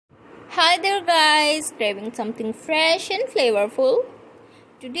Hi there guys, craving something fresh and flavorful?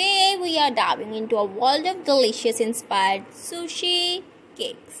 Today we are diving into a world of delicious inspired sushi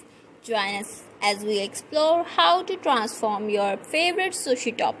cakes. Join us as we explore how to transform your favorite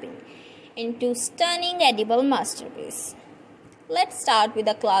sushi topping into stunning edible masterpiece. Let's start with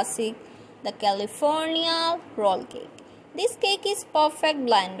the classic, the California roll cake. This cake is perfect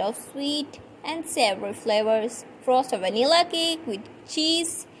blend of sweet and savory flavors. Frost a vanilla cake with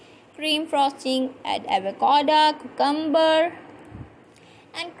cheese, cream frosting, add avocado, cucumber,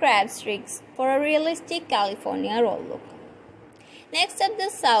 and crab sticks for a realistic California roll look. Next up, the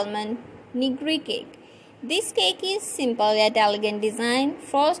salmon nigiri cake. This cake is simple yet elegant design.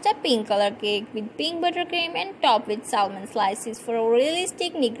 Frost a pink color cake with pink buttercream and top with salmon slices for a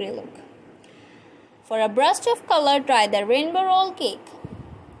realistic nigiri look. For a burst of color, try the rainbow roll cake.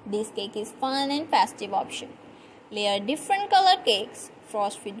 This cake is fun and festive option. Layer different color cakes,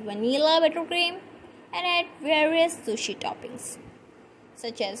 frost with vanilla buttercream, and add various sushi toppings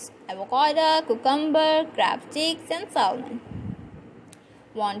such as avocado, cucumber, crab sticks, and salmon.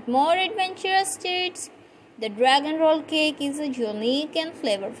 Want more adventurous treats? The dragon roll cake is a unique and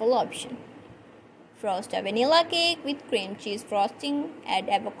flavorful option. Frost a vanilla cake with cream cheese frosting, add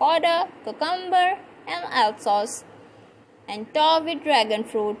avocado, cucumber, and almond sauce, and top with dragon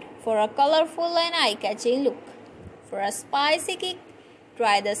fruit for a colorful and eye-catching look. For a spicy cake,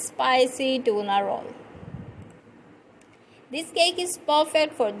 try the spicy tuna roll. This cake is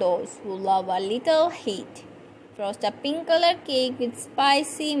perfect for those who love a little heat. Frost a pink color cake with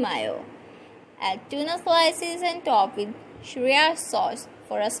spicy mayo. Add tuna slices and top with soya sauce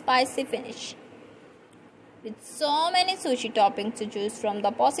for a spicy finish. With so many sushi toppings to choose from,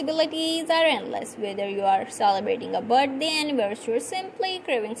 the possibilities are endless. Whether you are celebrating a birthday, anniversary, or simply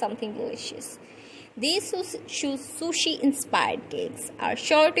craving something delicious, these sushi-inspired cakes are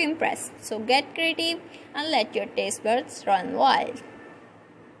sure to impress. So get creative and let your taste buds run wild.